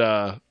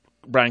that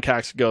Brian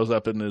Cox goes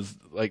up and is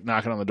like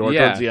knocking on the door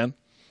towards the end.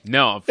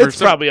 No, it's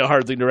probably a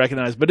hard thing to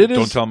recognize, but it is.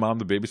 Don't tell Mom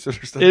the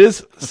babysitter stuff. It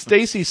is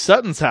Stacey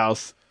Sutton's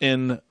house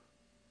in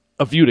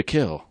A View to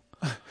Kill,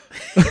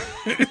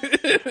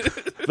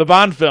 the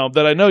Bond film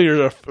that I know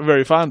you're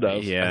very fond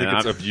of. Yeah, I think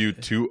it's A View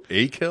to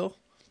a Kill.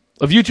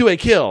 A View to a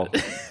Kill.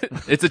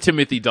 It's a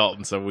Timothy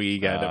Dalton, so we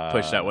got to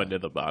push that one to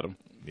the bottom.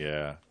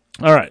 Yeah.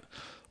 All right.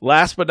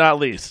 Last but not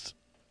least,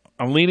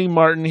 I'm leaning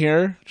Martin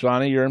here.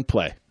 Johnny, you're in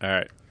play. All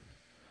right.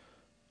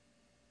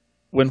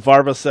 When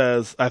Farva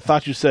says, I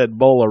thought you said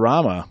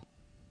Bolarama.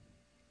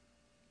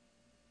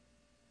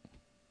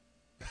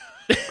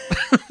 Do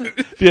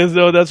you guys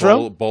know what that's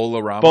from?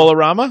 Bolarama?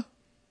 Bolarama?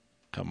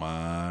 Come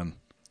on.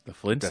 The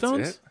Flintstones?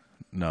 That's it?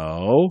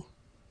 No.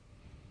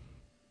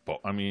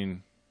 I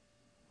mean,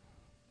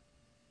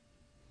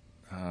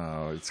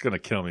 it's going to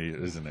kill me,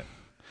 isn't it?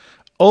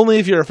 Only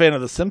if you're a fan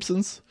of The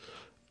Simpsons.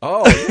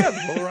 Oh, yeah,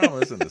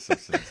 Bolarama is in The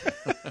Simpsons.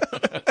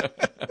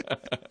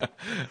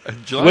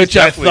 Which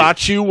I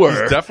thought you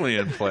were. He's definitely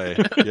in play.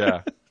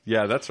 Yeah.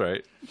 Yeah, that's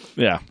right.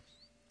 Yeah.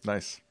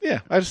 Nice.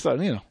 Yeah, I just thought,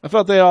 I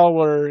thought they all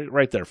were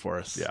right there for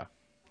us. Yeah.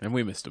 And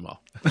we missed them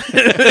all.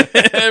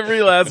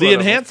 Every last the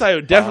one. Enhance I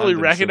would definitely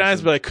recognize,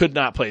 but I could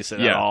not place it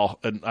at all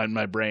in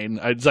my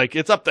brain. It's like,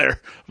 it's up there,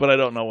 but I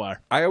don't know why.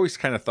 I always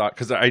kind of thought,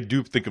 because I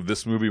do think of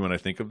this movie when I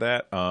think of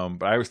that,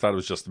 but I always thought it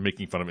was just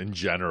making fun of, in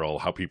general,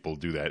 how people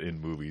do that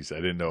in movies. I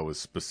didn't know it was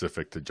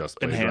specific to just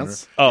Blade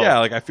Enhance? Runner. Oh. Yeah,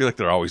 like I feel like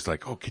they're always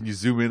like, oh, can you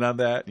zoom in on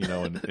that,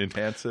 and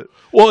enhance it?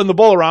 Well, and the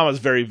Bolarama is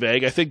very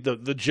vague. I think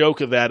the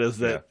joke of that is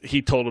that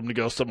he told him to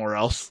go somewhere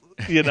else,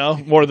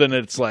 more than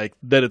it's like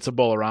that it's a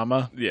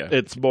Bolarama. Yeah.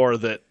 It's more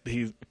that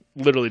he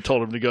literally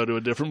told him to go to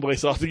a different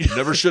place altogether.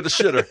 Never should have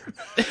shitter.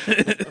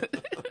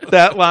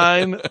 That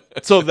line.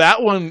 So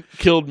that one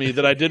killed me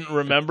that I didn't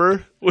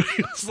remember. When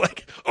he was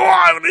like, oh,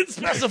 I didn't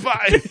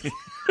specify.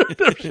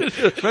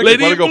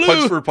 Lady in Blue.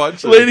 Punch for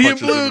punch. Lady in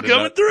Blue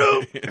coming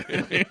through.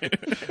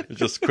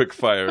 Just quick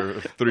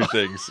fire 3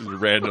 things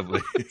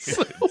randomly.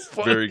 So it's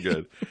funny. Very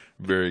good.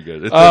 Very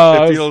good. It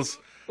feels,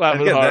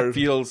 again, that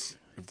feels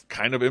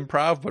kind of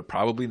improv, but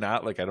probably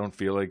not. Like, I don't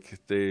feel like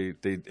they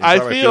I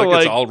feel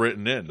like it's all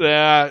written in.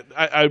 Yeah,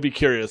 I'd be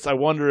curious. I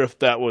wonder if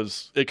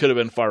it could have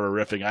been Farva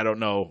riffing. I don't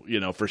know,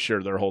 for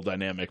sure their whole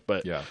dynamic,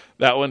 but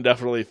that one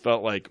definitely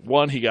felt like,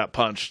 1, he got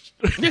punched.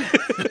 He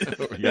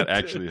got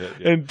actually hit.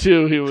 Yeah. And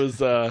 2, he was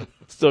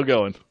still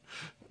going.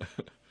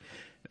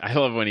 I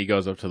love when he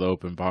goes up to the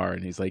open bar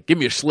and he's like, give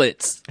me your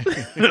Schlitz.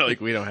 Like,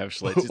 we don't have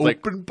Schlitz. He's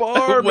like, open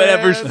bar,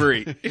 whatever's man.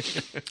 free.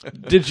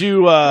 Did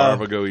you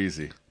Farva go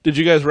easy. Did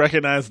you guys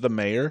recognize the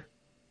mayor?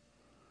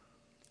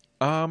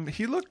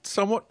 He looked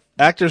somewhat.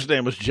 Actor's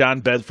name was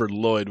John Bedford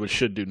Lloyd, which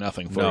should do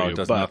nothing for you. No, it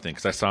does nothing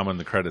because I saw him in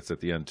the credits at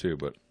the end too.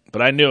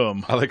 But I knew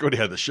him. I like when he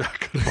had the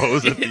shotgun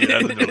pose at the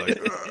end, and you're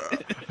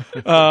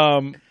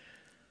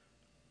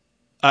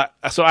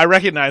like, so I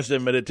recognized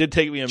him, but it did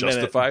take me a minute.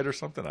 Justified or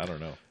something? I don't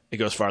know. It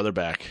goes farther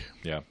back.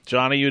 Yeah,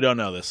 Johnny, you don't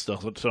know this, so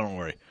don't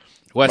worry.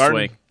 West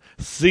Wing.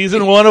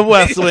 Season 1 of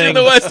West Wing.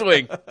 The West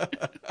Wing.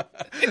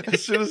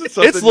 As soon as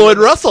it's Lloyd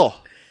Russell.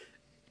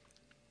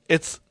 You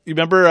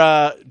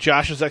remember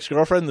Josh's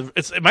ex-girlfriend?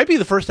 It might be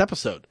the first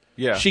episode.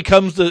 Yeah. She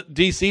comes to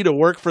D.C. to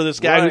work for this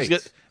guy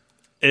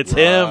It's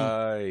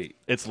him.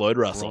 It's Lloyd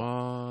Russell.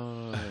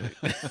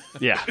 Right.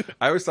 Yeah.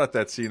 I always thought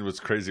that scene was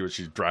crazy when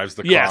she drives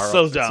the car. Yeah,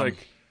 so dumb. It's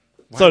like,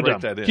 so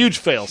dumb. Huge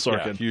fail,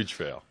 Sorkin. Yeah, huge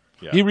fail.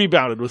 Yeah. He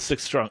rebounded with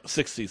six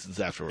seasons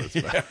afterwards.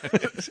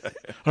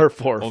 Or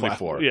 4 or only 5.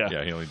 4.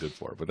 Yeah. He only did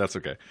 4, but that's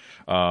okay.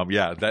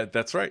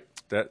 That's right.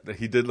 That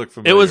he did look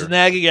familiar. It was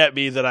nagging at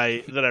me that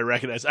I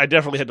recognized. I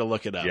definitely had to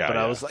look it up, but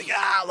I was like,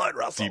 Lloyd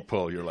Russell. Deep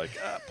pull. You're like,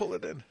 pull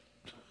it in.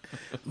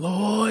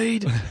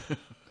 Lloyd.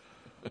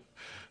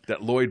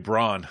 That Lloyd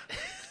Braun.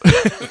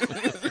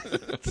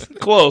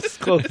 Close.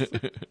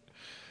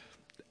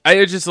 I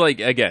was just like,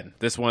 again,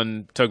 this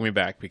one took me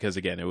back because,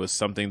 again, it was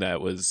something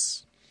that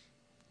was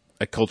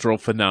a cultural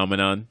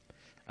phenomenon.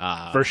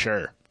 For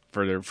sure.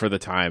 For the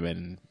time,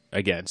 and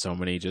again, so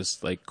many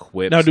just like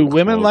quips. Now, do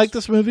women quotes. like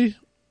this movie?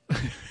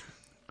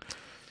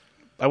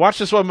 I watched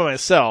this one by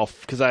myself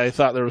because I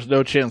thought there was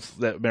no chance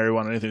that Mary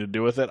wanted anything to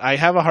do with it. I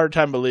have a hard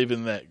time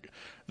believing that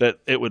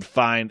it would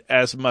find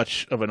as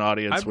much of an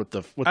audience with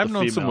the I've the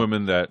known female. some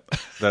women that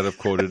have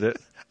quoted it.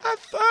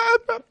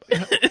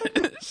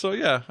 So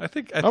yeah, I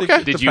think.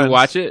 Okay. Did you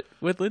watch it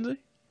with Lindsay?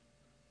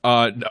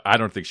 No, I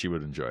don't think she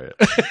would enjoy it.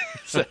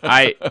 So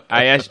I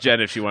asked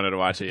Jen if she wanted to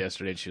watch it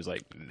yesterday, and she was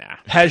like, "Nah."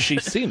 Has she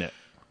seen it?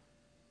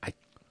 I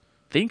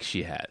think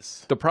she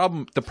has. The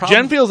problem.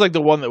 Jen feels like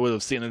the one that would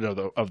have seen it of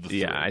the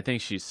three. Yeah, I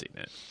think she's seen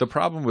it. The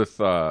problem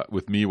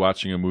with me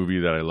watching a movie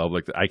that I love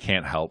like that, I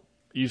can't help.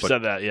 You've said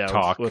that, yeah.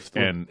 Talk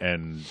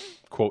and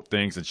quote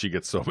things, and she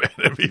gets so mad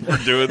at me for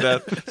doing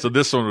that. So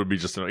this one would be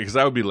just because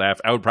I would be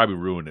laughing. I would probably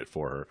ruin it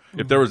for her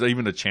if there was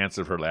even a chance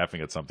of her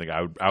laughing at something.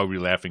 I would be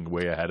laughing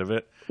way ahead of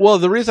it. Well,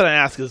 the reason I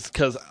ask is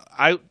because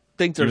I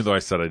think there's. Even though I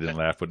said I didn't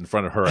laugh, but in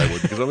front of her I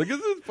would because I'm like, this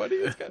is funny.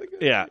 It's kind of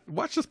good. Yeah,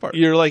 watch this part.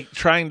 You're like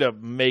trying to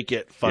make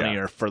it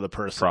funnier for the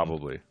person,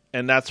 probably.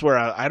 And that's where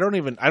I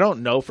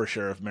don't know for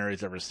sure if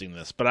Mary's ever seen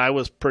this, but I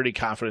was pretty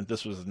confident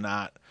this was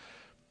not.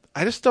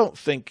 I just don't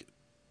think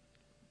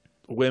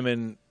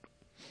women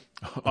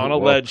on a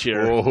ledge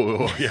here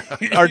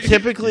are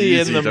typically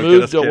in the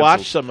mood to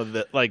watch some of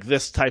the like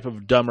this type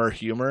of dumber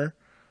humor.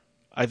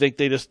 I think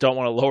they just don't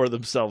want to lower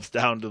themselves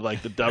down to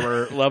like the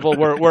dumber level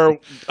where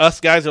us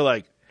guys are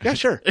like, yeah,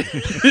 sure.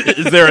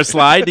 Is there a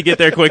slide to get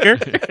there quicker?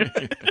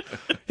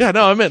 Yeah,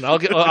 no, I'm in.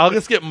 I'll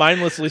just get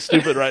mindlessly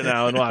stupid right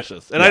now and watch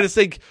this. And I just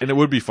think, and it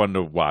would be fun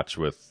to watch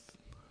with.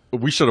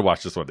 We should have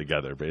watched this one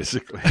together,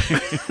 basically.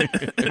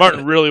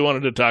 Martin really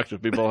wanted to talk to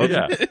people.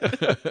 Yeah,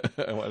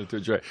 I wanted to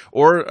enjoy it.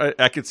 Or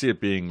I could see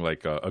it being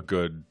like a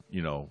good,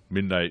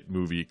 midnight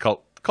movie,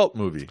 cult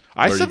movie.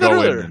 I said that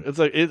earlier. It's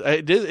like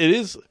it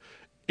is.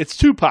 It's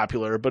too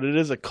popular, but it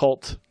is a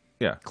cult.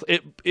 Yeah,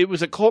 it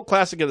was a cult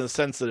classic in the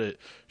sense that it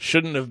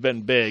shouldn't have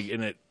been big,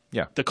 and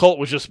the cult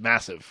was just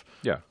massive.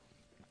 Yeah.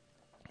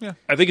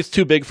 I think it's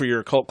too big for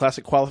your cult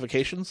classic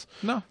qualifications.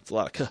 No, it's a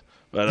lot of.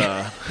 But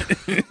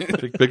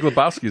Big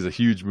Lebowski is a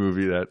huge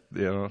movie that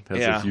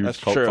has a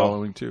huge cult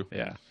following too.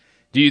 Yeah.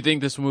 Do you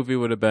think this movie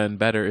would have been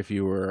better if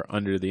you were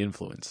under the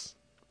influence?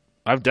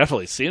 I've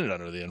definitely seen it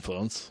under the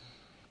influence.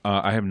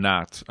 I have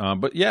not,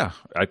 but yeah,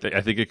 I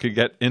think it could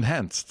get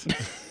enhanced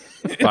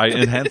by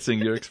enhancing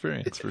your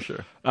experience for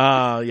sure.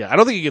 Yeah, I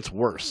don't think it gets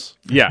worse.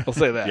 Yeah, I'll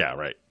say that. Yeah,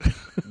 right.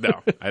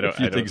 No, I don't. A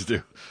few things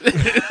do.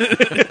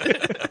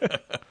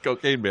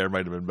 Cocaine Bear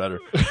might have been better.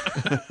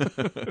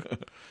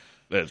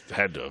 That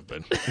had to have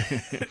been.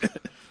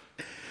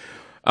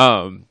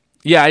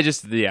 Yeah, I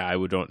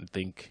don't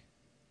think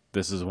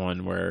this is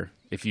one where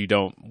if you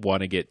don't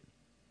want to get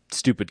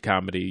stupid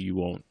comedy, you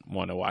won't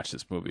want to watch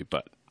this movie.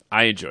 But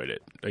I enjoyed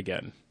it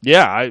again.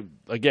 Yeah, I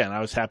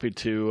was happy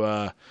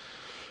to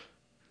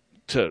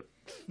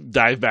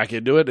dive back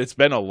into it. It's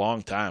been a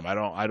long time. I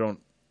don't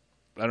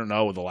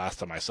know the last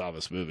time I saw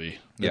this movie.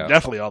 Yeah,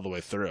 definitely all the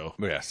way through.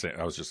 Yeah,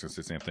 I was just gonna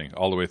say the same thing.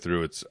 All the way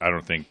through. I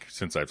don't think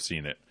since I've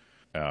seen it.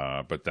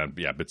 But then,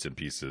 bits and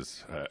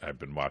pieces I've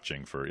been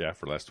watching for the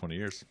last 20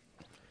 years.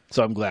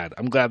 So I'm glad.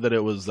 I'm glad that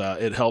it was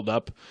it held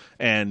up,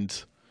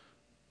 and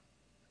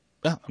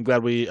I'm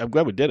glad we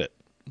did it.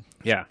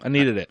 Yeah, I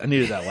needed it. I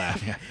needed that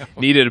laugh.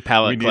 Needed a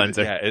palate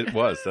cleanser. Yeah, it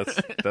was.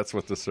 That's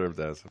what this served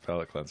as, a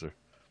palate cleanser.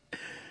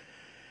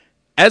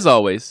 As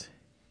always,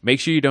 make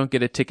sure you don't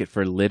get a ticket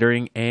for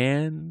littering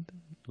and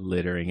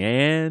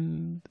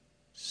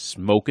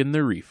smoking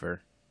the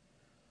reefer.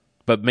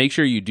 But make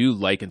sure you do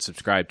like and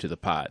subscribe to the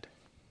pod.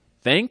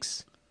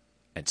 Thanks,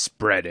 and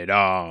spread it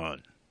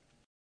on.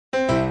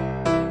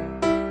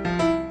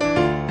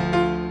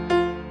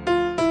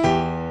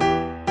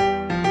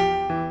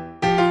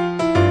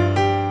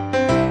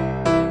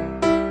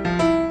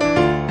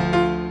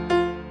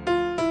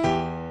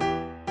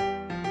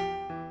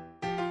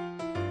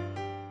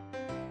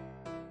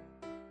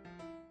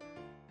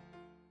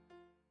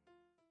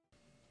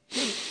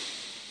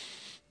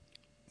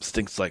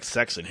 stinks like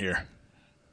sex in here.